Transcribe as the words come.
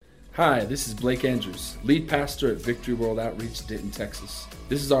Hi, this is Blake Andrews, lead pastor at Victory World Outreach, Denton, Texas.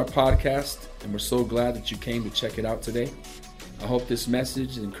 This is our podcast, and we're so glad that you came to check it out today. I hope this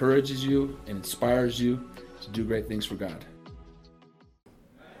message encourages you and inspires you to do great things for God.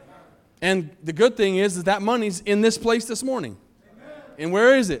 And the good thing is that money's in this place this morning. And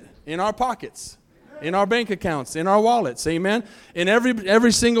where is it? In our pockets, in our bank accounts, in our wallets, amen? In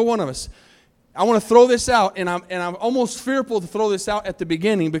every single one of us. I want to throw this out, and I'm almost fearful to throw this out at the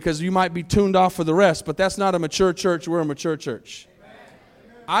beginning because you might be tuned off for the rest, but that's not a mature church. We're a mature church.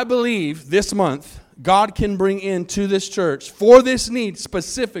 I believe this month God can bring into this church, for this need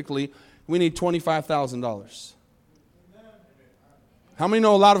specifically, we need $25,000. How many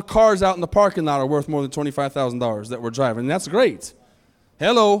know a lot of cars out in the parking lot are worth more than $25,000 that we're driving? And that's great.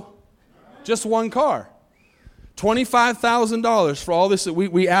 Hello. Just one car. $25,000 for all this.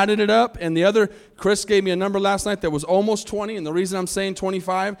 We added it up, and Chris gave me a number last night that was almost 20, and the reason I'm saying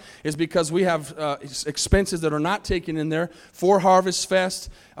 25 is because we have expenses that are not taken in there for Harvest Fest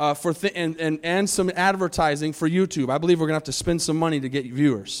and some advertising for YouTube. I believe we're going to have to spend some money to get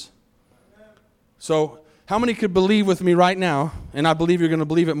viewers. So how many could believe with me right now, and I believe you're going to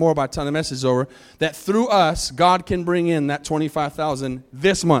believe it more by the time the message is over, that through us, God can bring in that $25,000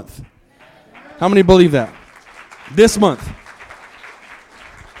 this month? How many believe that? This month.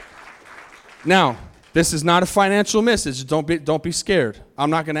 Now, this is not a financial message. Don't be scared. I'm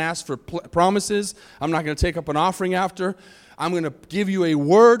not going to ask for promises. I'm not going to take up an offering after. I'm going to give you a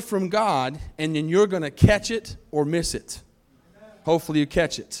word from God, and then you're going to catch it or miss it. Hopefully you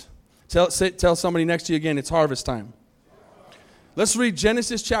catch it. Tell somebody next to you again, it's harvest time. Let's read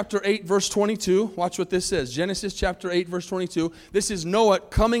Genesis chapter 8, verse 22. Watch what this says. Genesis chapter 8, verse 22. This is Noah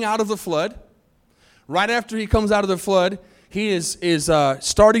coming out of the flood. Right after he comes out of the flood, he is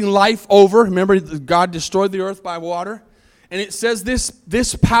starting life over. Remember, God destroyed the earth by water. And it says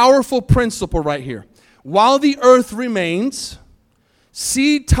this powerful principle right here. While the earth remains,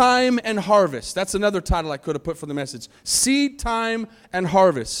 seed time and harvest. That's another title I could have put for the message. Seed time and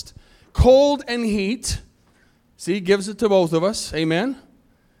harvest. Cold and heat. See, he gives it to both of us. Amen.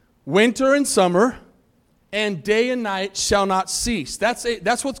 Winter and summer. And day and night shall not cease. That's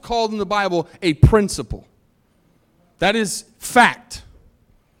what's called in the Bible a principle. That is fact.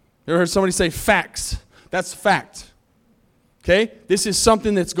 You ever heard somebody say facts? That's fact. Okay? This is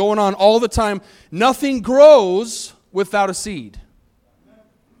something that's going on all the time. Nothing grows without a seed.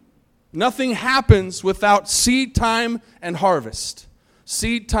 Nothing happens without seed time and harvest.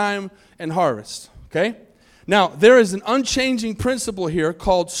 Seed time and harvest. Okay? Now, there is an unchanging principle here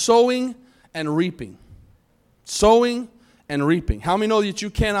called sowing and reaping. Sowing and reaping. How many know that you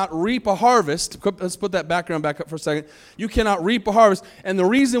cannot reap a harvest? Let's put that background back up for a second. You cannot reap a harvest. And the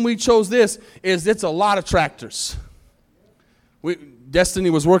reason we chose this is it's a lot of tractors. Destiny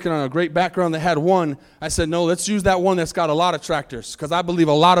was working on a great background that had one. I said, no, let's use that one that's got a lot of tractors because I believe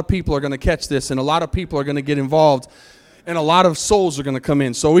a lot of people are going to catch this and a lot of people are going to get involved and a lot of souls are going to come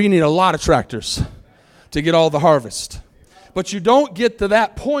in. So we need a lot of tractors to get all the harvest. But you don't get to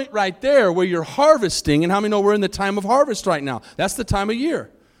that point right there where you're harvesting. And how many know we're in the time of harvest right now? That's the time of year.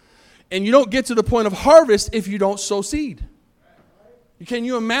 And you don't get to the point of harvest if you don't sow seed. Can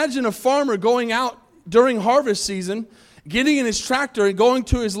you imagine a farmer going out during harvest season, getting in his tractor and going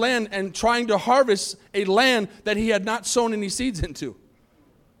to his land and trying to harvest a land that he had not sown any seeds into?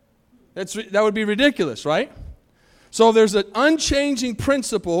 That would be ridiculous, right? So there's an unchanging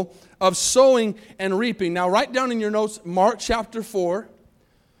principle of sowing and reaping. Now, write down in your notes Mark chapter 4.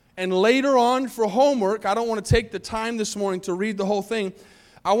 And later on for homework, I don't want to take the time this morning to read the whole thing.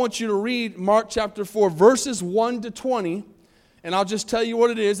 I want you to read Mark chapter 4, verses 1 to 20. And I'll just tell you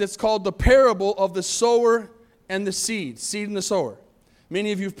what it is. It's called the parable of the sower and the seed and the sower.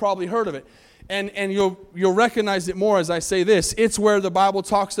 Many of you have probably heard of it. And you'll recognize it more as I say this. It's where the Bible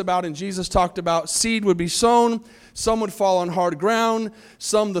talks about and Jesus talked about seed would be sown. Some would fall on hard ground.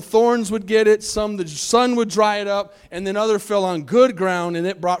 Some the thorns would get it. Some the sun would dry it up. And then other fell on good ground and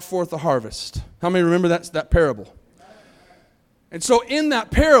it brought forth a harvest. How many remember that parable? And so in that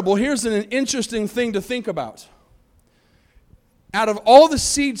parable, here's an interesting thing to think about. Out of all the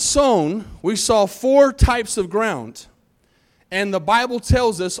seed sown, we saw 4 types of ground. And the Bible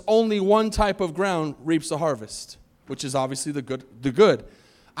tells us only one type of ground reaps a harvest, which is obviously the good.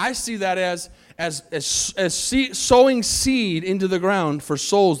 I see that as sowing seed into the ground for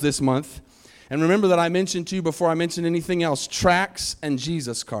souls this month. And remember that I mentioned to you before I mentioned anything else, tracts and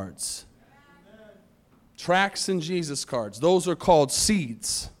Jesus cards. Tracts and Jesus cards. Those are called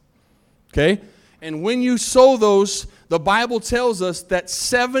seeds. Okay? And when you sow those, the Bible tells us that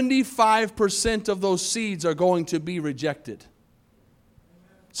 75% of those seeds are going to be rejected.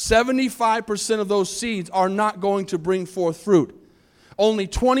 75% of those seeds are not going to bring forth fruit. Only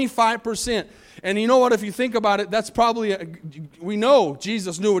 25%. And you know what? If you think about it, that's probably, we know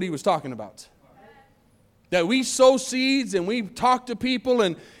Jesus knew what he was talking about. That we sow seeds and we talk to people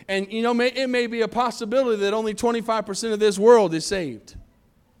and you know, it may be a possibility that only 25% of this world is saved.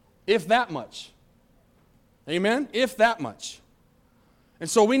 If that much. Amen? If that much. And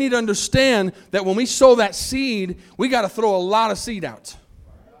so we need to understand that when we sow that seed, we got to throw a lot of seed out.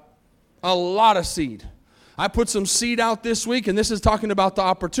 A lot of seed. I put some seed out this week, and this is talking about the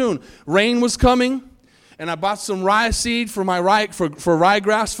opportune. Rain was coming, and I bought some rye seed for my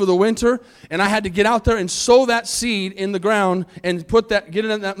ryegrass for the winter, and I had to get out there and sow that seed in the ground and get it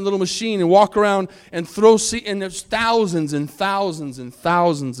in that little machine and walk around and throw seed, and there's thousands and thousands and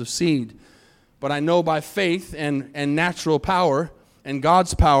thousands of seed. But I know by faith and natural power and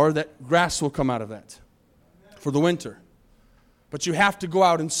God's power that grass will come out of that for the winter. But you have to go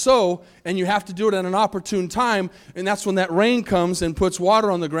out and sow, and you have to do it at an opportune time, and that's when that rain comes and puts water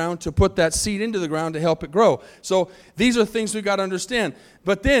on the ground to put that seed into the ground to help it grow. So these are things we've got to understand.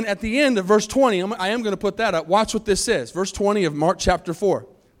 But then at the end of verse 20, I am going to put that up. Watch what this says. Verse 20 of Mark chapter 4,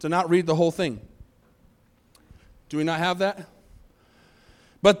 to not read the whole thing. Do we not have that?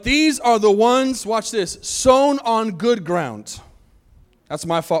 But these are the ones, watch this, sown on good ground. That's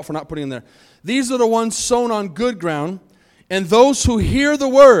my fault for not putting in there. These are the ones sown on good ground. And those who hear the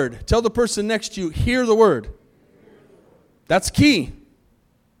word, tell the person next to you, hear the word. That's key.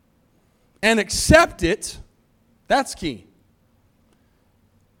 And accept it, that's key.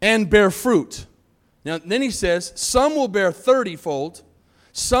 And bear fruit. Now, then he says, some will bear 30-fold,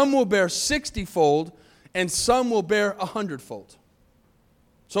 some will bear 60-fold, and some will bear 100-fold.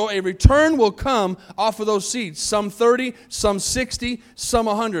 So a return will come off of those seeds. Some 30, some 60, some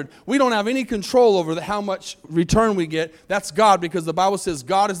 100. We don't have any control over how much return we get. That's God, because the Bible says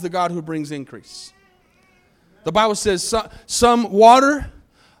God is the God who brings increase. The Bible says some water,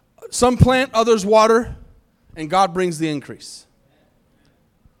 some plant, others water, and God brings the increase.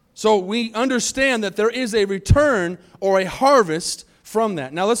 So we understand that there is a return or a harvest from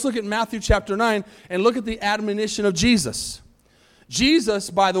that. Now let's look at Matthew chapter 9 and look at the admonition of Jesus. Jesus,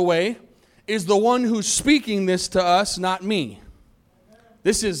 by the way, is the one who's speaking this to us, not me.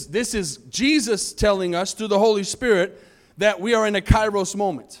 This is Jesus telling us through the Holy Spirit that we are in a Kairos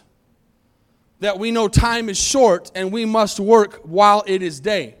moment. That we know time is short and we must work while it is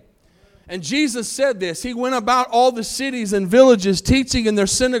day. And Jesus said this. He went about all the cities and villages, teaching in their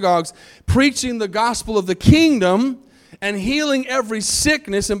synagogues, preaching the gospel of the kingdom and healing every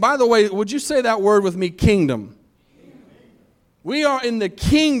sickness. And by the way, would you say that word with me, kingdom? We are in the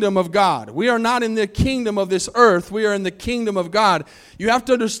kingdom of God. We are not in the kingdom of this earth. We are in the kingdom of God. You have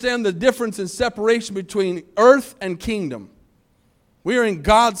to understand the difference and separation between earth and kingdom. We are in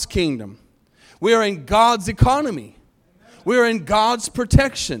God's kingdom. We are in God's economy. We are in God's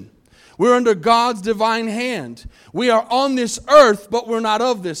protection. We're under God's divine hand. We are on this earth, but we're not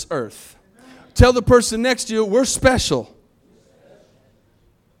of this earth. Tell the person next to you, we're special.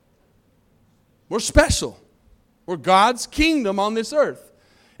 We're special. We're God's kingdom on this earth.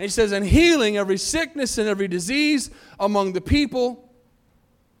 And he says, and healing every sickness and every disease among the people.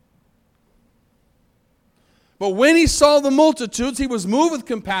 But when he saw the multitudes, he was moved with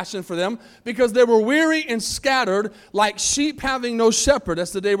compassion for them because they were weary and scattered like sheep having no shepherd.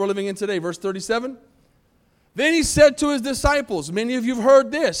 That's the day we're living in today. Verse 37. Then he said to his disciples, many of you have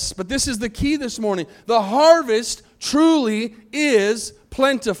heard this, but this is the key this morning. The harvest truly is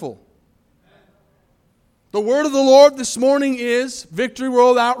plentiful. The word of the Lord this morning is, Victory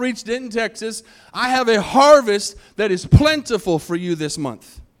World Outreach, Denton, Texas, I have a harvest that is plentiful for you this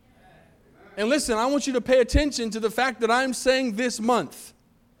month. And listen, I want you to pay attention to the fact that I'm saying this month.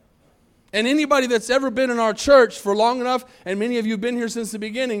 And anybody that's ever been in our church for long enough, and many of you have been here since the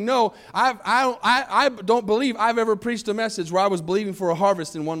beginning, know I don't believe I've ever preached a message where I was believing for a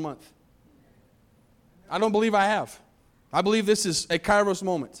harvest in 1 month. I don't believe I have. I believe this is a Kairos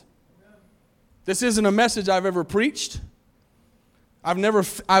moment. This isn't a message I've ever preached. I've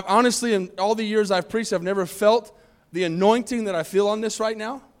honestly, in all the years I've preached, I've never felt the anointing that I feel on this right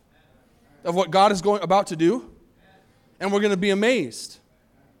now of what God is about to do. And we're going to be amazed.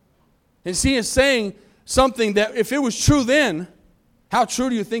 And he is saying something that if it was true then, how true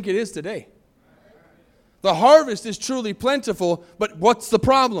do you think it is today? The harvest is truly plentiful, but what's the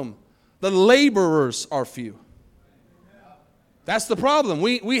problem? The laborers are few. That's the problem.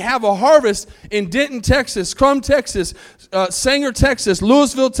 We have a harvest in Denton, Texas, Crum, Texas, Sanger, Texas,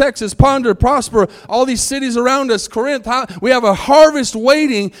 Louisville, Texas, Ponder, Prosper, all these cities around us, Corinth. We have a harvest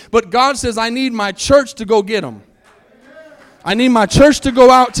waiting, but God says, I need my church to go get them. I need my church to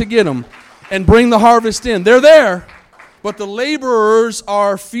go out to get them and bring the harvest in. They're there, but the laborers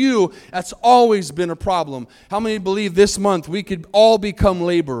are few. That's always been a problem. How many believe this month we could all become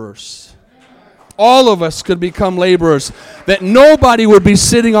laborers? All of us could become laborers. That nobody would be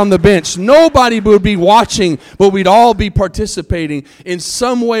sitting on the bench. Nobody would be watching, but we'd all be participating in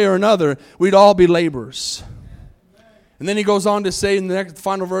some way or another. We'd all be laborers. And then he goes on to say in the next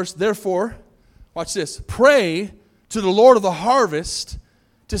final verse, therefore, watch this, pray to the Lord of the harvest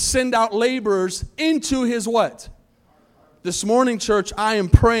to send out laborers into his what? This morning, church, I am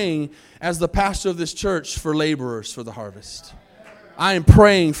praying as the pastor of this church for laborers for the harvest. I am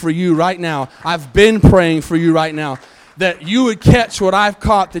praying for you right now. I've been praying for you right now. That you would catch what I've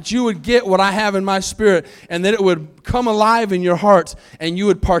caught, that you would get what I have in my spirit, and that it would come alive in your heart, and you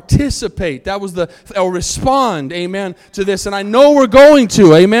would participate. That was or respond, amen, to this. And I know we're going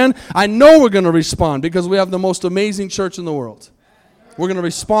to, amen. I know we're going to respond because we have the most amazing church in the world. We're going to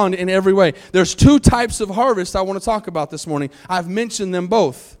respond in every way. There's two types of harvest I want to talk about this morning. I've mentioned them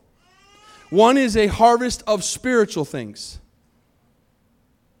both. One is a harvest of spiritual things.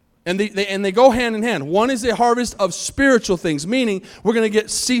 And they go hand in hand. One is a harvest of spiritual things, meaning we're going to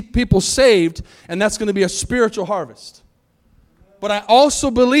see people saved, and that's going to be a spiritual harvest. But I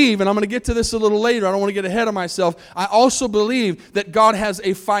also believe, and I'm going to get to this a little later, I don't want to get ahead of myself, I also believe that God has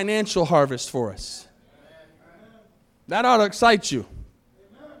a financial harvest for us. That ought to excite you.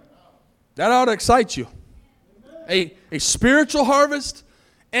 That ought to excite you. A spiritual harvest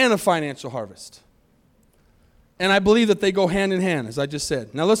and a financial harvest. And I believe that they go hand in hand, as I just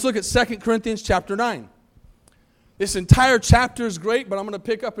said. Now let's look at 2 Corinthians chapter 9. This entire chapter is great, but I'm going to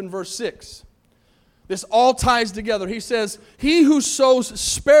pick up in verse 6. This all ties together. He says, he who sows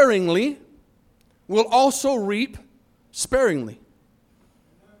sparingly will also reap sparingly.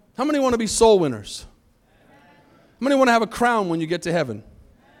 How many want to be soul winners? How many want to have a crown when you get to heaven?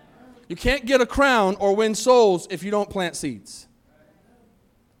 You can't get a crown or win souls if you don't plant seeds.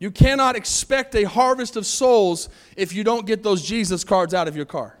 You cannot expect a harvest of souls if you don't get those Jesus cards out of your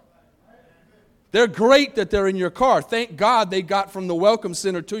car. They're great that they're in your car. Thank God they got from the welcome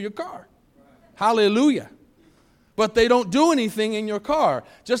center to your car. Hallelujah. But they don't do anything in your car.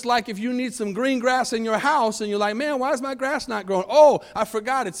 Just like if you need some green grass in your house and you're like, man, why is my grass not growing? Oh, I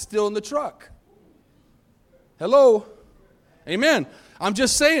forgot it's still in the truck. Hello? Amen. I'm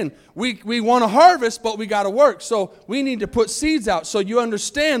just saying, we want to harvest, but we got to work. So we need to put seeds out. So you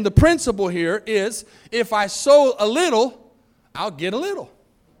understand the principle here is if I sow a little, I'll get a little.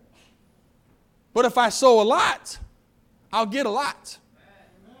 But if I sow a lot, I'll get a lot.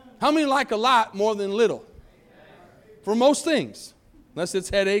 How many like a lot more than little? For most things. Unless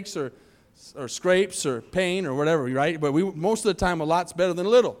it's headaches or scrapes or pain or whatever, right? But most of the time, a lot's better than a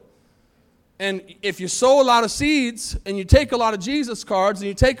little. And if you sow a lot of seeds and you take a lot of Jesus cards and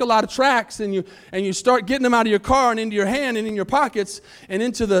you take a lot of tracts and you start getting them out of your car and into your hand and in your pockets and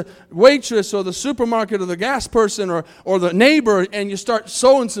into the waitress or the supermarket or the gas person or the neighbor, and you start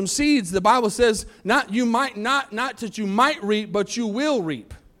sowing some seeds, the Bible says not that you might reap, but you will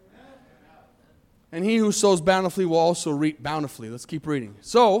reap. And he who sows bountifully will also reap bountifully. Let's keep reading.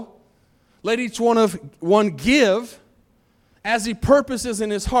 So, let each one give as he purposes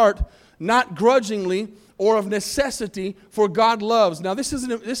in his heart, not grudgingly or of necessity, for God loves. Now this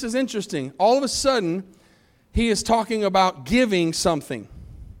is interesting. All of a sudden, he is talking about giving something.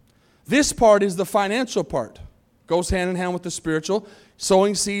 This part is the financial part. Goes hand in hand with the spiritual.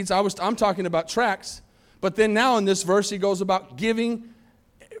 Sowing seeds. I'm talking about tracts. But then now in this verse, he goes about giving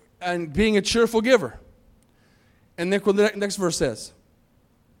and being a cheerful giver. And look what the next verse says.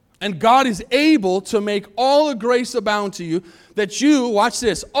 And God is able to make all the grace abound to you, that you, watch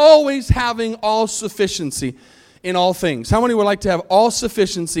this, always having all sufficiency in all things. How many would like to have all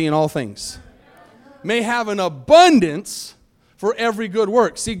sufficiency in all things? May have an abundance for every good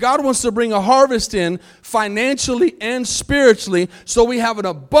work. See, God wants to bring a harvest in financially and spiritually, so we have an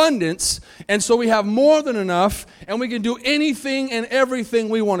abundance, and so we have more than enough, and we can do anything and everything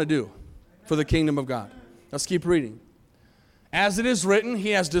we want to do for the kingdom of God. Let's keep reading. As it is written,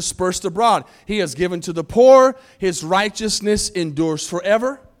 he has dispersed abroad. He has given to the poor. His righteousness endures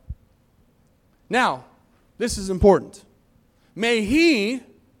forever. Now, this is important. May he,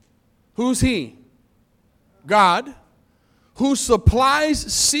 who's he? God, who supplies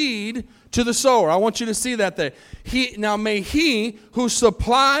seed to the sower. I want you to see that there. May he who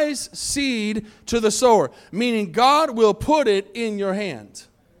supplies seed to the sower, meaning God will put it in your hand.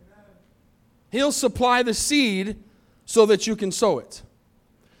 He'll supply the seed so that you can sow it.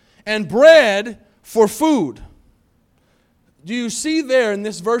 And bread for food. Do you see there in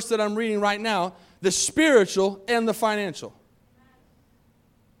this verse that I'm reading right now, the spiritual and the financial?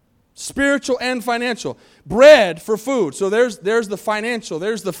 spiritual and financial. Bread for food. So there's the financial,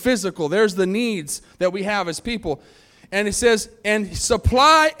 there's the physical, there's the needs that we have as people. And it says, and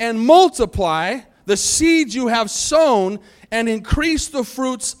supply and multiply the seed you have sown and increase the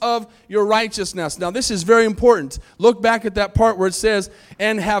fruits of your righteousness. Now this is very important. Look back at that part where it says,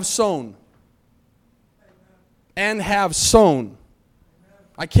 and have sown. And have sown.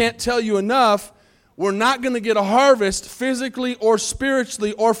 I can't tell you enough, we're not going to get a harvest physically or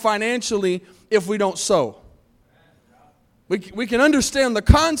spiritually or financially if we don't sow. We can understand the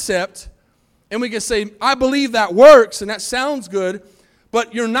concept and we can say, I believe that works and that sounds good,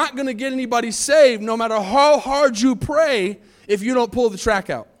 but you're not going to get anybody saved no matter how hard you pray if you don't pull the track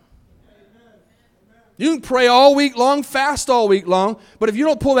out. You can pray all week long, fast all week long, but if you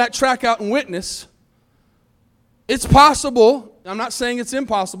don't pull that track out and witness, it's possible, I'm not saying it's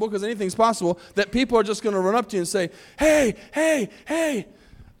impossible because anything's possible, that people are just going to run up to you and say, hey,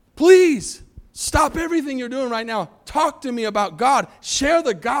 please stop everything you're doing right now. Talk to me about God. Share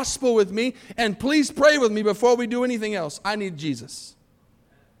the gospel with me, and please pray with me before we do anything else. I need Jesus.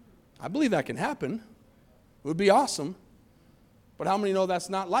 I believe that can happen. It would be awesome. But how many know that's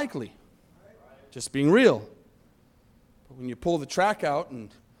not likely? Just being real. But when you pull the track out and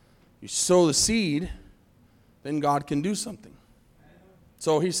you sow the seed, then God can do something.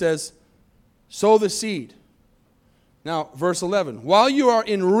 So he says, sow the seed. Now, verse 11. While you are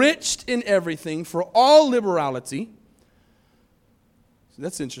enriched in everything for all liberality.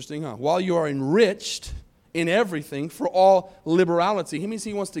 That's interesting, huh? While you are enriched in everything for all liberality. He means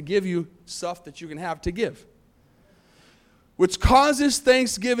he wants to give you stuff that you can have to give. Which causes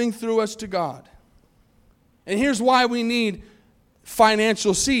thanksgiving through us to God. And here's why we need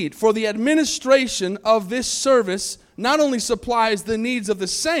financial seed. For the administration of this service not only supplies the needs of the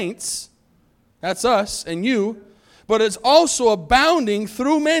saints, that's us and you, but it's also abounding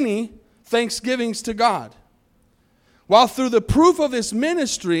through many thanksgivings to God. While through the proof of this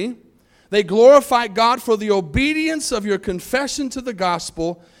ministry, they glorify God for the obedience of your confession to the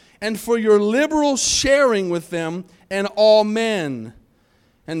gospel and for your liberal sharing with them and all men.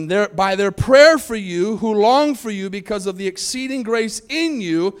 And by their prayer for you, who long for you because of the exceeding grace in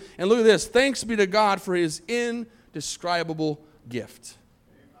you. And look at this. Thanks be to God for his indescribable gift.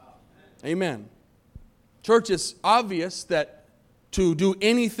 Amen. Church, it's obvious that to do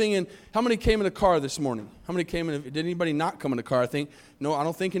anything in... How many came in a car this morning? How many came in... Did anybody not come in a car? No, I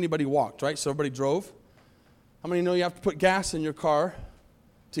don't think anybody walked, right? So everybody drove. How many know you have to put gas in your car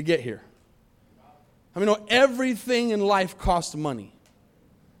to get here? How many know everything in life costs money?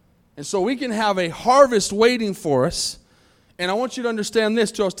 And so we can have a harvest waiting for us. And I want you to understand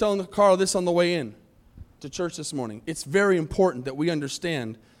this, too. I was telling Carl this on the way in to church this morning. It's very important that we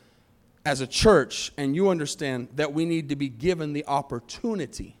understand as a church, and you understand that we need to be given the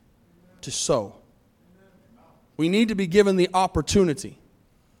opportunity to sow. We need to be given the opportunity.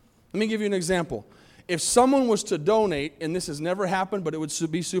 Let me give you an example. If someone was to donate, and this has never happened, but it would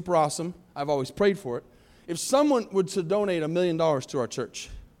be super awesome. I've always prayed for it. If someone would to donate $1 million to our church,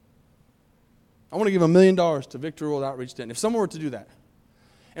 I want to give $1 million to Victory World Outreach Denton. If someone were to do that,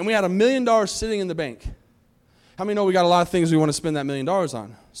 and we had $1 million sitting in the bank, how many know we got a lot of things we want to spend that $1 million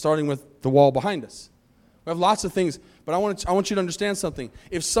on, starting with the wall behind us? We have lots of things, but I want you to understand something.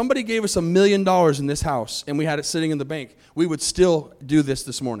 If somebody gave us $1 million in this house and we had it sitting in the bank, we would still do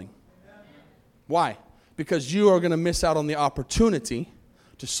this morning. Why? Because you are going to miss out on the opportunity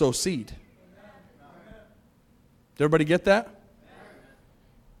to sow seed. Did everybody get that?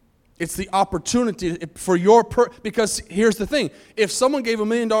 It's the opportunity for because here's the thing. If someone gave $1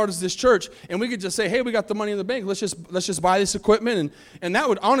 million to this church and we could just say, hey, we got the money in the bank, let's just buy this equipment, and that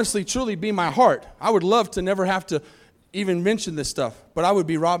would honestly, truly be my heart. I would love to never have to even mention this stuff, but I would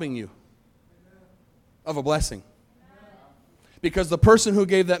be robbing you of a blessing. Because the person who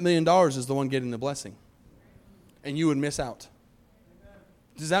gave that $1 million is the one getting the blessing. And you would miss out.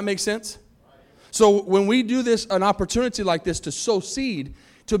 Does that make sense? So when we do an opportunity like this to sow seed,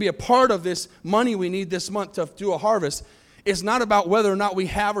 to be a part of this money we need this month to do a harvest, it's not about whether or not we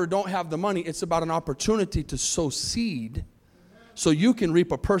have or don't have the money. It's about an opportunity to sow seed so you can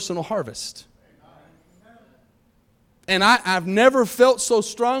reap a personal harvest. And I've never felt so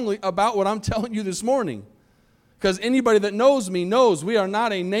strongly about what I'm telling you this morning. Because anybody that knows me knows we are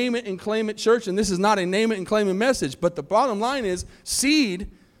not a name it and claim it church, and this is not a name it and claim it message. But the bottom line is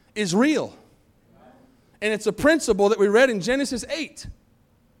seed is real. And it's a principle that we read in Genesis 8.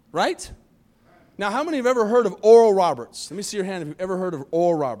 Right? Now, how many have ever heard of Oral Roberts? Let me see your hand if you've ever heard of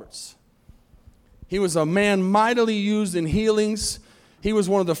Oral Roberts. He was a man mightily used in healings. He was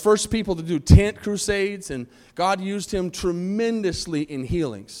one of the first people to do tent crusades, and God used him tremendously in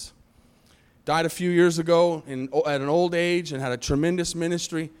healings. died a few years ago at an old age and had a tremendous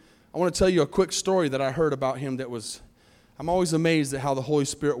ministry. I want to tell you a quick story that I heard about him I'm always amazed at how the Holy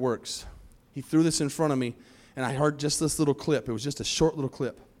Spirit works. He threw this in front of me, and I heard just this little clip. It was just a short little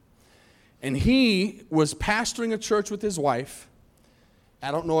clip. And he was pastoring a church with his wife.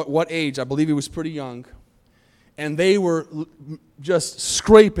 I don't know at what age. I believe he was pretty young. And they were just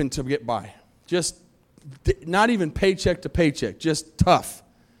scraping to get by. Just not even paycheck to paycheck, just tough.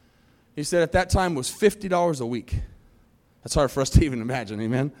 He said at that time it was $50 a week. That's hard for us to even imagine,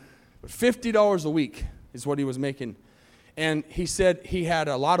 amen? But $50 a week is what he was making. And he said he had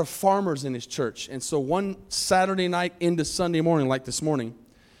a lot of farmers in his church. And so one Saturday night into Sunday morning, like this morning,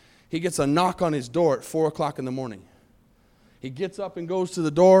 he gets a knock on his door at 4 o'clock in the morning. He gets up and goes to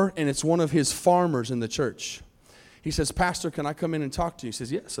the door, and it's one of his farmers in the church. He says, "Pastor, can I come in and talk to you?" He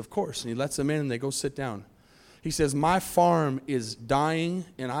says, "Yes, of course." And he lets them in, and they go sit down. He says, "My farm is dying,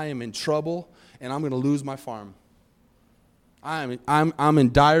 and I am in trouble, and I'm going to lose my farm. I'm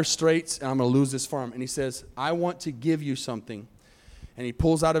in dire straits, and I'm going to lose this farm." And he says, "I want to give you something." And he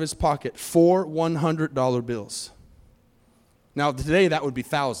pulls out of his pocket 4 $100 bills. Now, today, that would be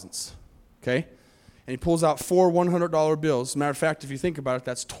thousands, okay? And he pulls out 4 $100 bills. As a matter of fact, if you think about it,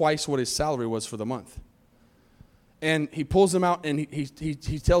 that's twice what his salary was for the month. And he pulls them out, and he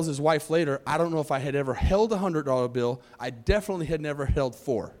tells his wife later, "I don't know if I had ever held a $100 bill. I definitely had never held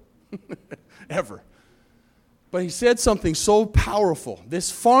 4, ever." But he said something so powerful.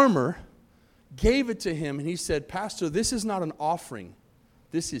 This farmer gave it to him, and he said, "Pastor, this is not an offering.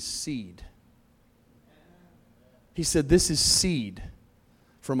 This is seed." He said, "This is seed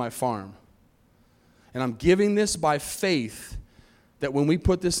for my farm. And I'm giving this by faith that when we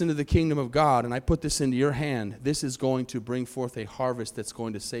put this into the kingdom of God and I put this into your hand, this is going to bring forth a harvest that's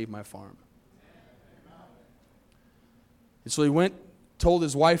going to save my farm." And so he went, told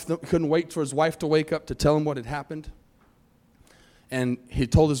his wife, couldn't wait for his wife to wake up to tell him what had happened. And he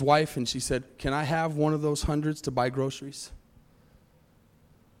told his wife, and she said, "Can I have one of those hundreds to buy groceries?"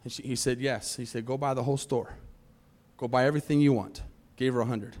 And he said, "Yes." He said, "Go buy the whole store. Go buy everything you want." Gave her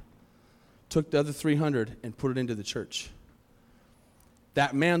 100. Took the other 300 and put it into the church.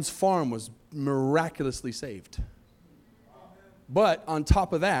 That man's farm was miraculously saved. But on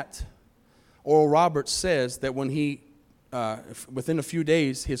top of that, Oral Roberts says that when within a few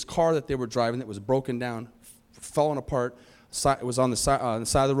days, his car that they were driving that was broken down, falling apart, it was on the side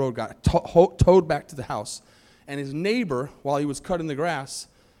of the road, got towed back to the house. And his neighbor, while he was cutting the grass,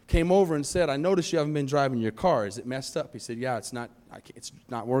 came over and said, "I noticed you haven't been driving your car. Is it messed up?" He said, "Yeah, it's not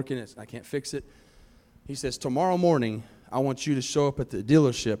working. I can't fix it." He says, "Tomorrow morning, I want you to show up at the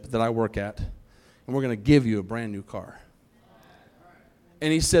dealership that I work at, and we're going to give you a brand new car."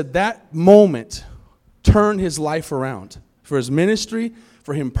 And he said that moment turned his life around for his ministry,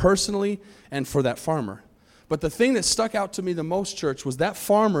 for him personally, and for that farmer. But the thing that stuck out to me the most, church, was that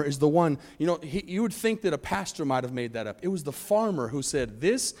farmer is the one, you would think that a pastor might have made that up. It was the farmer who said,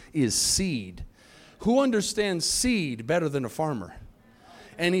 "This is seed." Who understands seed better than a farmer?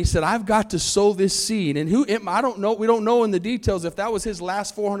 And he said, "I've got to sow this seed." And I don't know, we don't know in the details if that was his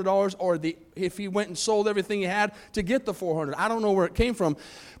last $400 or if he went and sold everything he had to get the 400. I don't know where it came from.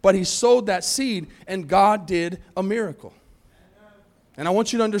 But he sowed that seed, and God did a miracle. And I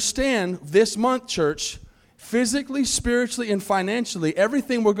want you to understand this month, church, physically, spiritually, and financially,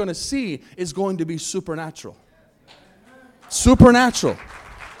 everything we're going to see is going to be supernatural. Supernatural.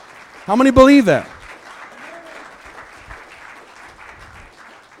 How many believe that?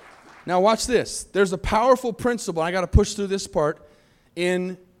 Now watch this. There's a powerful principle. I got to push through this part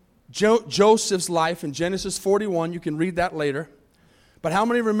in Joseph's life in Genesis 41. You can read that later. But how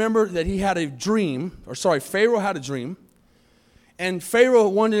many remember that he had a dream, Pharaoh had a dream, and Pharaoh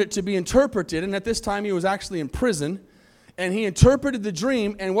wanted it to be interpreted, and at this time he was actually in prison, and he interpreted the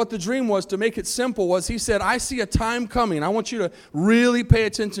dream, and what the dream was, to make it simple, was he said, "I see a time coming." I want you to really pay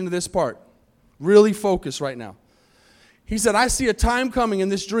attention to this part. Really focus right now. He said, "I see a time coming in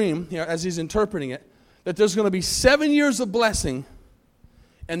this dream," as he's interpreting it, "that there's going to be 7 years of blessing,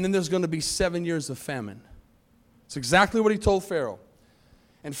 and then there's going to be 7 years of famine." It's exactly what he told Pharaoh.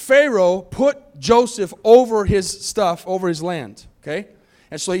 And Pharaoh put Joseph over his stuff, over his land, okay?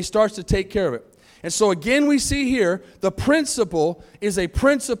 And so he starts to take care of it. And so again we see here, the principle is a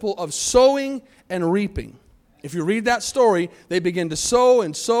principle of sowing and reaping. If you read that story, they begin to sow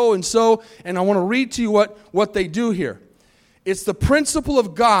and sow and sow, and I want to read to you what they do here. It's the principle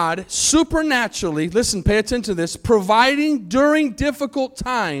of God supernaturally, listen, pay attention to this, providing during difficult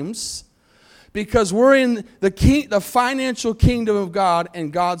times, because we're in the financial kingdom of God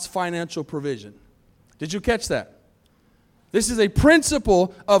and God's financial provision. Did you catch that? This is a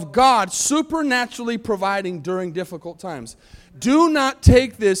principle of God supernaturally providing during difficult times. Do not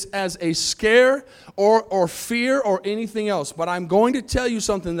take this as a scare or fear or anything else. But I'm going to tell you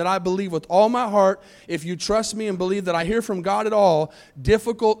something that I believe with all my heart. If you trust me and believe that I hear from God at all,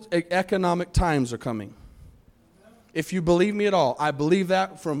 difficult economic times are coming. If you believe me at all, I believe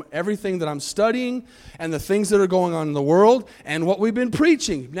that from everything that I'm studying and the things that are going on in the world and what we've been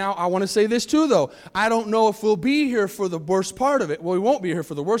preaching. Now, I want to say this too, though. I don't know if we'll be here for the worst part of it. Well, we won't be here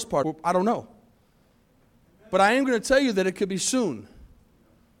for the worst part. I don't know. But I am going to tell you that it could be soon.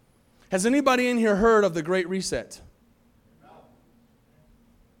 Has anybody in here heard of the Great Reset?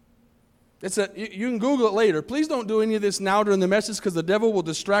 You can Google it later. Please don't do any of this now during the message because the devil will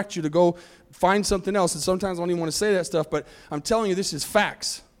distract you to go find something else. And sometimes I don't even want to say that stuff, but I'm telling you, this is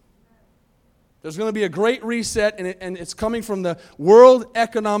facts. There's going to be a great reset, and it's coming from the World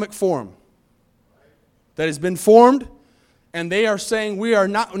Economic Forum that has been formed, and they are saying we are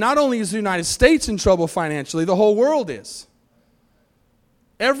not only is the United States in trouble financially, the whole world is.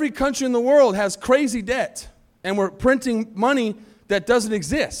 Every country in the world has crazy debt, and we're printing money that doesn't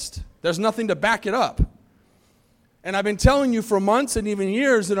exist. There's nothing to back it up. And I've been telling you for months and even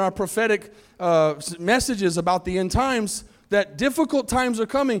years in our prophetic messages about the end times that difficult times are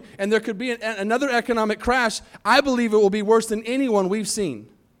coming and there could be another economic crash. I believe it will be worse than any one we've seen.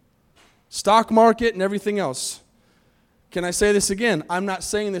 Stock market and everything else. Can I say this again? I'm not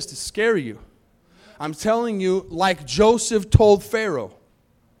saying this to scare you. I'm telling you like Joseph told Pharaoh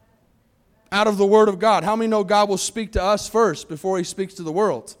out of the Word of God. How many know God will speak to us first before He speaks to the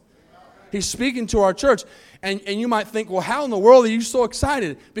world? He's speaking to our church. And you might think, well, how in the world are you so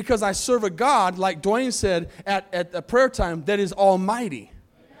excited? Because I serve a God, like Dwayne said at the prayer time, that is almighty.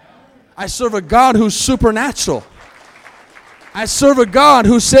 I serve a God who's supernatural. I serve a God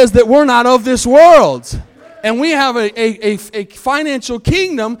who says that we're not of this world. And we have a financial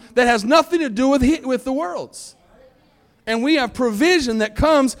kingdom that has nothing to do with the world's. And we have provision that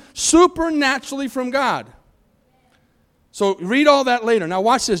comes supernaturally from God. So read all that later. Now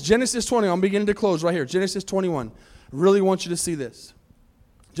watch this. Genesis 20. I'm beginning to close right here. Genesis 21. Really want you to see this.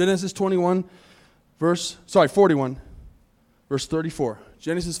 Genesis 41, 41, verse 34.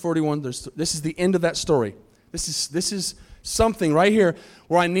 Genesis 41. This is the end of that story. This is something right here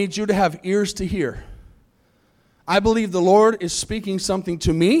where I need you to have ears to hear. I believe the Lord is speaking something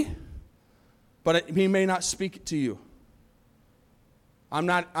to me, but He may not speak it to you. I'm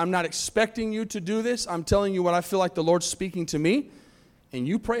not expecting you to do this. I'm telling you what I feel like the Lord's speaking to me, and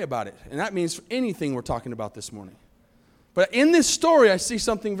you pray about it. And that means for anything we're talking about this morning. But in this story, I see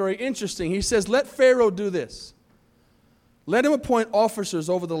something very interesting. He says, let Pharaoh do this. Let him appoint officers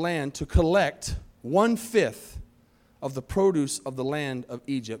over the land to collect 1/5 of the produce of the land of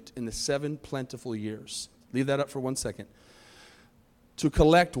Egypt in the 7 plentiful years. Leave that up for 1 second. To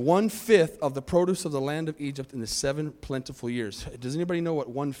collect 1/5 of the produce of the land of Egypt in the 7 plentiful years. Does anybody know what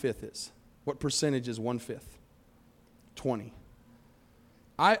 1/5 is? What percentage is 1/5? 20.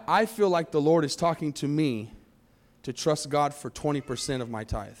 I feel like the Lord is talking to me to trust God for 20% of my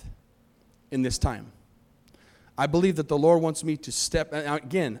tithe in this time. I believe that the Lord wants me to step.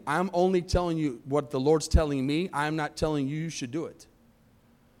 Again, I'm only telling you what the Lord's telling me. I'm not telling you should do it.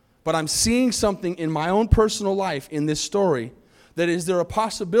 But I'm seeing something in my own personal life in this story. That is there a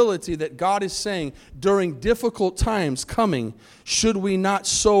possibility that God is saying during difficult times coming, should we not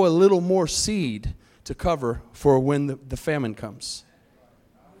sow a little more seed to cover for when the famine comes?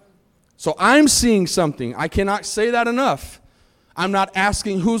 So I'm seeing something. I cannot say that enough. I'm not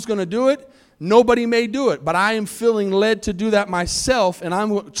asking who's going to do it. Nobody may do it, but I am feeling led to do that myself, and I'm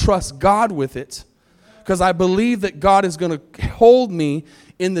going to trust God with it because I believe that God is going to hold me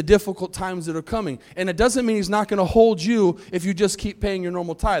in the difficult times that are coming. And it doesn't mean He's not going to hold you if you just keep paying your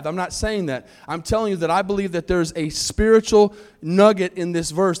normal tithe. I'm not saying that. I'm telling you that I believe that there's a spiritual nugget in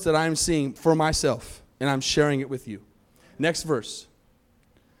this verse that I'm seeing for myself, and I'm sharing it with you. Next verse.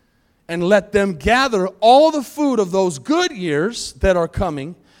 And let them gather all the food of those good years that are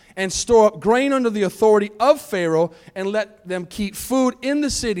coming and store up grain under the authority of Pharaoh and let them keep food in the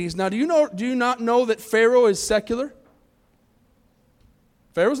cities. Now, do you not know that Pharaoh is secular?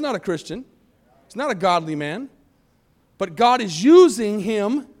 Pharaoh's not a Christian. He's not a godly man. But God is using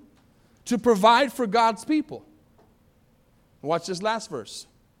him to provide for God's people. Watch this last verse.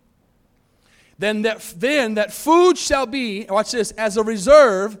 Then that food shall be, watch this, as a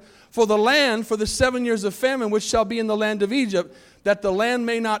reserve for the land for the 7 years of famine which shall be in the land of Egypt, that the land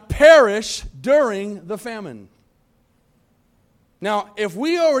may not perish during the famine. Now, if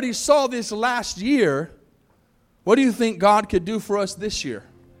we already saw this last year, what do you think God could do for us this year?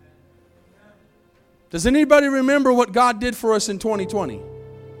 Does anybody remember what God did for us in 2020?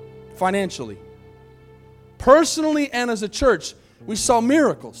 Financially. Personally and as a church, we saw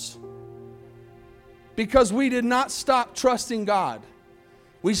miracles. Because we did not stop trusting God.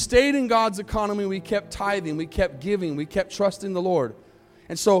 We stayed in God's economy. We kept tithing. We kept giving. We kept trusting the Lord.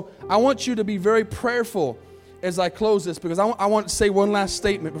 And so I want you to be very prayerful as I close this, because I want to say one last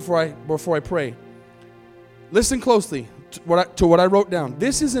statement before I pray. Listen closely to what I wrote down.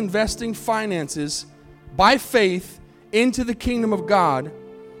 This is investing finances by faith into the kingdom of God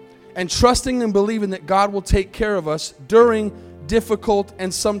and trusting and believing that God will take care of us during difficult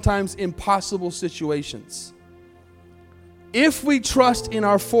and sometimes impossible situations. If we trust in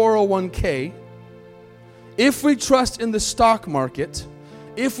our 401k, if we trust in the stock market,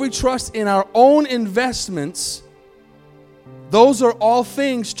 if we trust in our own investments, those are all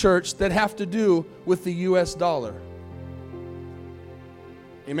things, church, that have to do with the U.S. dollar.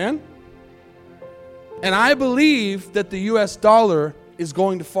 Amen? And I believe that the U.S. dollar is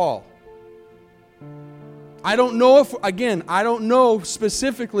going to fall. I don't know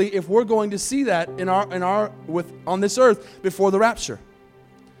specifically if we're going to see that on this earth before the rapture.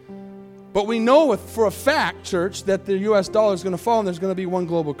 But we know for a fact, church, that the U.S. dollar is going to fall and there's going to be one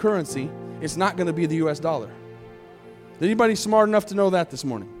global currency. It's not going to be the U.S. dollar. Is anybody smart enough to know that this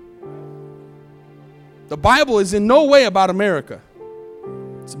morning? The Bible is in no way about America.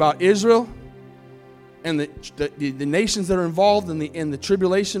 It's about Israel, and the nations that are involved in the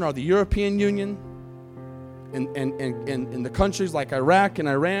tribulation are the European Union, and the countries like Iraq and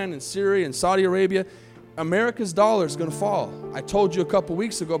Iran and Syria and Saudi Arabia. America's dollar is going to fall. I told you a couple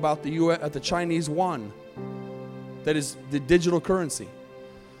weeks ago about the Chinese yuan. That is the digital currency.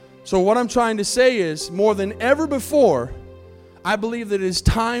 So what I'm trying to say is, more than ever before, I believe that it is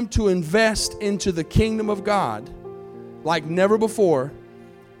time to invest into the kingdom of God like never before,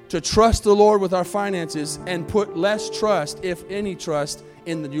 to trust the Lord with our finances and put less trust, if any trust,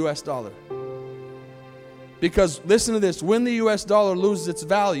 in the U.S. dollar. Because, listen to this, when the U.S. dollar loses its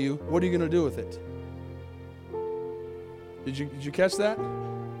value, what are you going to do with it? Did you catch that?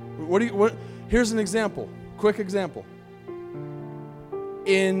 Here's an example, quick example.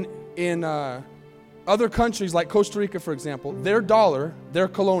 In other countries like Costa Rica, for example, their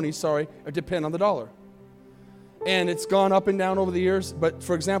colones depend on the dollar. And it's gone up and down over the years, but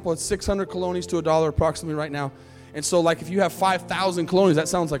for example, it's 600 colones to $1 approximately right now. And so like if you have 5,000 colones, that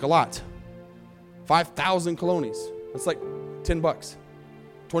sounds like a lot. 5,000 colones. That's like $10,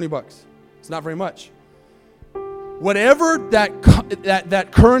 $20. It's not very much. Whatever that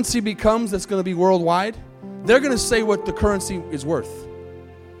currency becomes that's going to be worldwide, they're going to say what the currency is worth.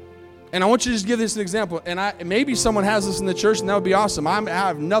 And I want you to just give this an example. And maybe someone has this in the church, and that would be awesome. I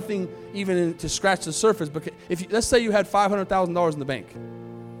have nothing even to scratch the surface. But let's say you had $500,000 in the bank.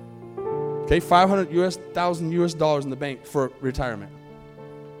 Okay, $500,000 US in the bank for retirement.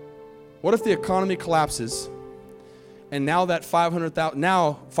 What if the economy collapses, and now that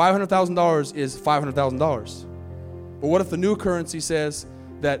 $500,000 is $500,000? But what if the new currency says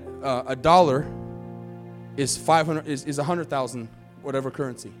that a dollar is 100,000 whatever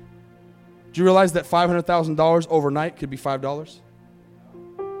currency? Do you realize that $500,000 overnight could be $5?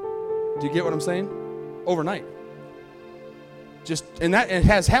 Do you get what I'm saying? Overnight. And it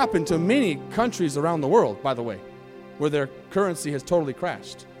has happened to many countries around the world, by the way, where their currency has totally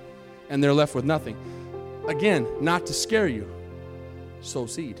crashed and they're left with nothing. Again, not to scare you, sow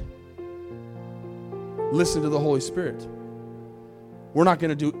seed. Listen to the Holy Spirit. We're not going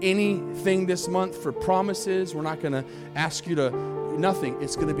to do anything this month for promises. We're not going to ask you to, nothing.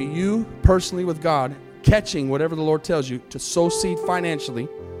 It's going to be you personally with God, catching whatever the Lord tells you to sow seed financially,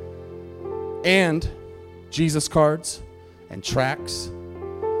 and Jesus cards and tracts,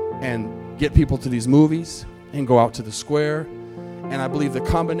 and get people to these movies and go out to the square. And I believe the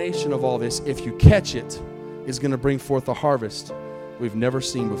combination of all this, if you catch it, is going to bring forth a harvest we've never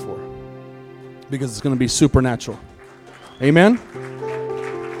seen before, because it's going to be supernatural. Amen?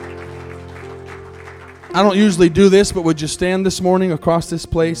 I don't usually do this, but would you stand this morning across this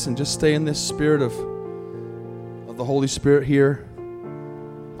place and just stay in this spirit of the Holy Spirit here?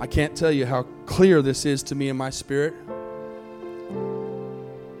 I can't tell you how clear this is to me in my spirit.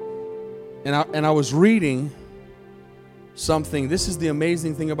 And I was reading something. This is the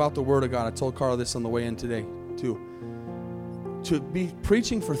amazing thing about the Word of God. I told Carl this on the way in today, too. To be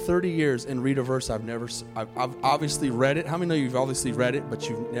preaching for 30 years and read a verse I've obviously read it. How many know you've obviously read it, but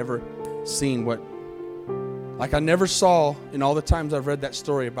you've never seen what? Like I never saw in all the times I've read that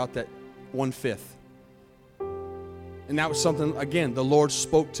story about that 1/5. And that was something, again, the Lord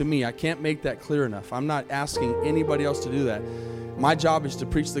spoke to me. I can't make that clear enough. I'm not asking anybody else to do that. My job is to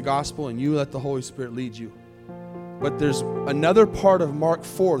preach the gospel, and you let the Holy Spirit lead you. But there's another part of Mark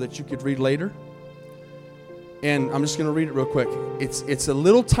 4 that you could read later. And I'm just going to read it real quick. It's a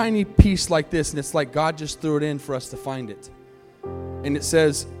little tiny piece like this, and it's like God just threw it in for us to find it. And it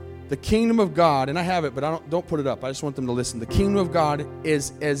says, the kingdom of God, and I have it, but don't put it up. I just want them to listen. The kingdom of God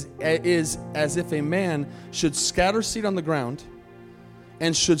is as if a man should scatter seed on the ground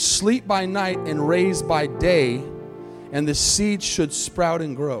and should sleep by night and raise by day, and the seed should sprout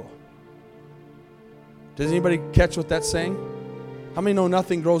and grow. Does anybody catch what that's saying? How many know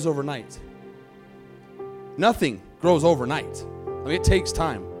nothing grows overnight? Nothing grows overnight. I mean, it takes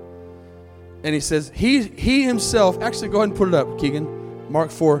time. And he says, he himself, actually go ahead and put it up, Keegan. Mark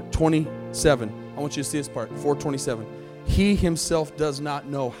 4:27. I want you to see this part, 4:27. He himself does not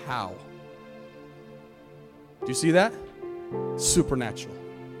know how. Do you see that? Supernatural.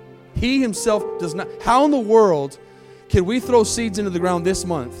 He himself does not. How in the world can we throw seeds into the ground this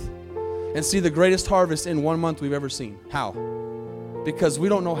month and see the greatest harvest in 1 month we've ever seen? How? Because we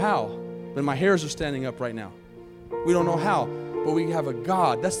don't know how. And my hairs are standing up right now. We don't know how, but we have a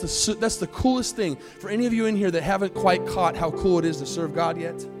God. That's the coolest thing. For any of you in here that haven't quite caught how cool it is to serve God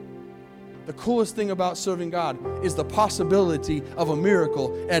yet, the coolest thing about serving God is the possibility of a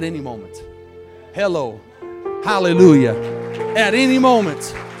miracle at any moment. Hello. Hallelujah. At any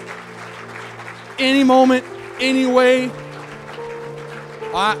moment. Any moment, any way.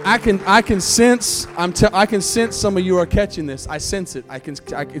 I can sense. I can sense some of you are catching this. I sense it.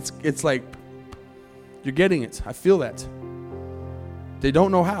 It's like you're getting it. I feel that. They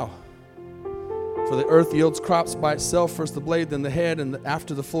don't know how. For the earth yields crops by itself, first the blade, then the head, and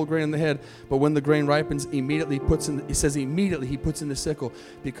after the full grain in the head. But when the grain ripens, immediately he puts in the sickle,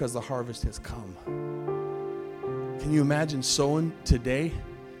 because the harvest has come. Can you imagine sowing today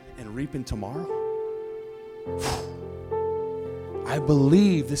and reaping tomorrow? I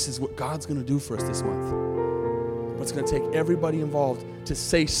believe this is what God's going to do for us this month. But it's going to take everybody involved to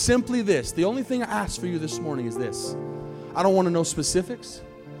say simply this. The only thing I ask for you this morning is this. I don't want to know specifics.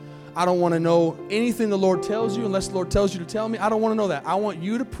 I don't want to know anything the Lord tells you unless the Lord tells you to tell me. I don't want to know that. I want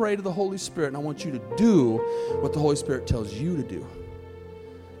you to pray to the Holy Spirit, and I want you to do what the Holy Spirit tells you to do.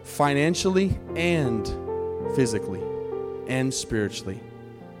 Financially and physically and spiritually.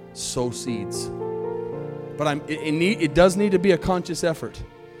 Sow seeds. But it does need to be a conscious effort.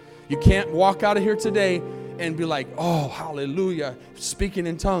 You can't walk out of here today and be like, oh, hallelujah, speaking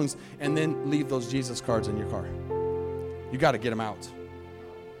in tongues, and then leave those Jesus cards in your car. You got to get them out.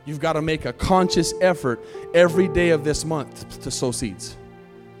 You've got to make a conscious effort every day of this month to sow seeds.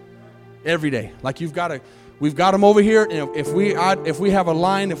 Every day. Like we've got them over here, and if we have a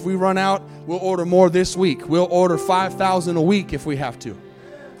line, if we run out, we'll order more this week. We'll order 5,000 a week if we have to.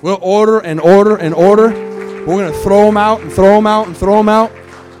 We'll order and order and order. We're going to throw them out and throw them out and throw them out.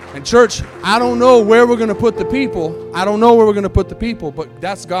 And church, I don't know where we're going to put the people. I don't know where we're going to put the people, but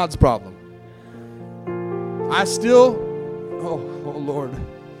that's God's problem. Oh Lord,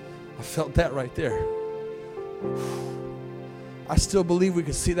 I felt that right there. I still believe we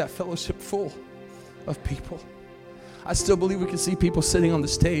could see that fellowship full of people. I still believe we can see people sitting on the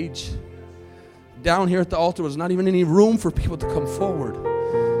stage. Down here at the altar was not even any room for people to come forward.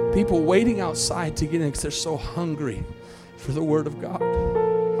 People waiting outside to get in because they're so hungry for the Word of God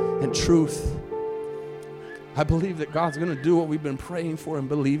and truth. I believe that God's going to do what we've been praying for and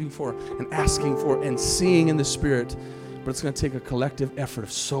believing for and asking for and seeing in the Spirit. But it's going to take a collective effort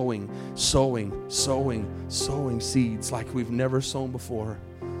of sowing seeds like we've never sown before.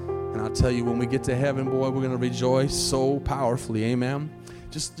 And I'll tell you, when we get to heaven, boy, we're going to rejoice so powerfully. Amen.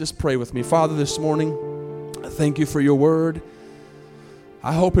 Just pray with me. Father, this morning, I thank you for your word.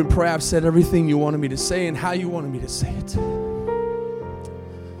 I hope and pray I've said everything you wanted me to say and how you wanted me to say it.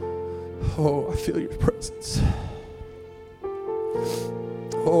 Oh, I feel your presence.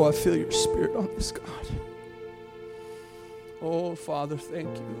 Oh, I feel your Spirit on this, God. Oh, Father,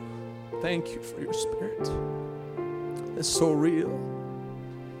 thank you. Thank you for your Spirit. It's so real.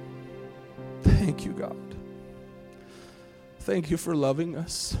 Thank you, God. Thank you for loving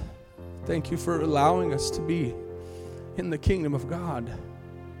us. Thank you for allowing us to be in the kingdom of God.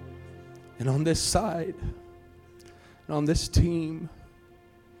 And on this side, and on this team,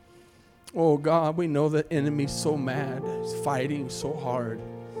 oh God, we know the enemy's so mad. He's fighting so hard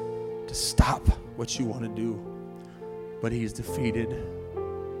to stop what you want to do. But he's defeated.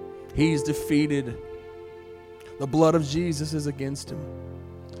 He's defeated. The blood of Jesus is against him.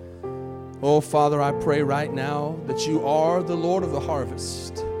 Oh, Father, I pray right now that you are the Lord of the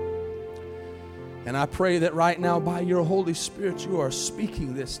harvest. And I pray that right now by your Holy Spirit you are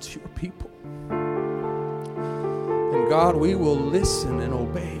speaking this to your people. And God, we will listen and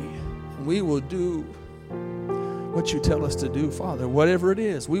obey. We will do what you tell us to do, Father, whatever it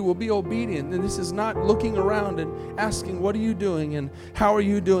is. We will be obedient. And this is not looking around and asking, what are you doing and how are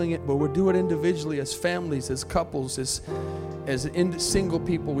you doing it? But we'll do it individually, as families, as couples, as single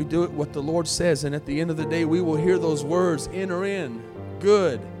people. We do it what the Lord says. And at the end of the day, we will hear those words, enter in,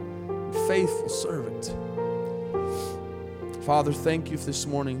 good, faithful servant. Father, thank you this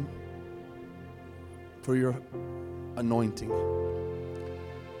morning for your anointing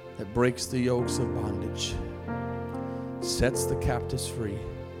that breaks the yokes of bondage, sets the captives free.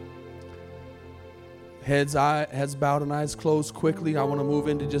 Heads bowed and eyes closed. Quickly, I want to move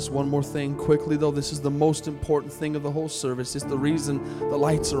into just one more thing. Quickly, though, this is the most important thing of the whole service. It's the reason the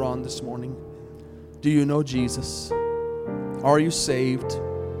lights are on this morning. Do you know Jesus? Are you saved?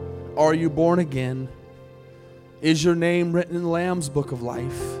 Are you born again? Is your name written in the Lamb's Book of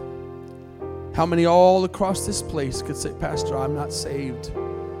Life? How many all across this place could say, Pastor, I'm not saved.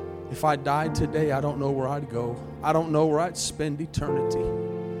 If I died today, I don't know where I'd go. I don't know where I'd spend eternity.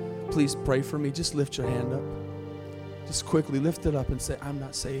 Please pray for me. Just lift your hand up. Just quickly lift it up and say, I'm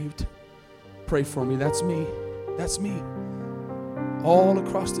not saved. Pray for me. That's me. That's me. All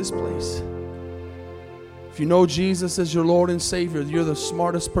across this place. If you know Jesus as your Lord and Savior, you're the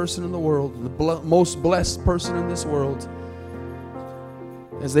smartest person in the world, the most blessed person in this world.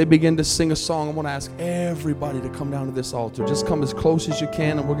 As they begin to sing a song, I want to ask everybody to come down to this altar. Just come as close as you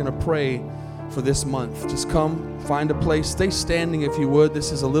can, and we're going to pray for this month. Just come, find a place. Stay standing if you would.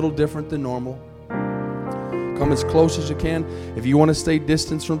 This is a little different than normal. Come as close as you can. If you want to stay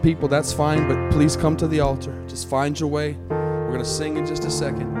distant from people, that's fine, but please come to the altar. Just find your way. We're going to sing in just a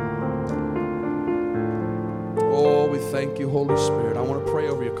second. Oh, we thank you, Holy Spirit. I want to pray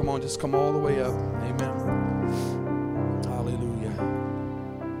over you. Come on, just come all the way up. Amen. Hallelujah.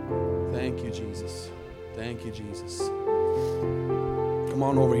 Thank you, Jesus. Thank you, Jesus. Come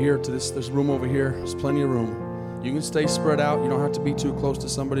on over here to this. There's room over here. There's plenty of room. You can stay spread out. You don't have to be too close to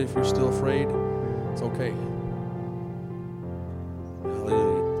somebody if you're still afraid. It's okay.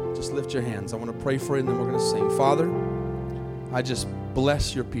 Hallelujah. Just lift your hands. I want to pray for you, and then we're going to sing. Father, I just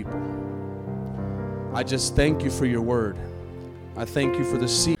bless your people. I just thank you for your word. I thank you for the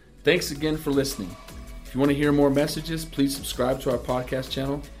seed. Thanks again for listening. If you want to hear more messages, please subscribe to our podcast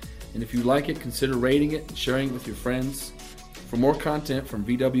channel. And if you like it, consider rating it and sharing it with your friends. For more content from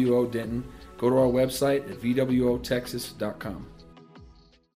VWO Denton, go to our website at VWOTexas.com.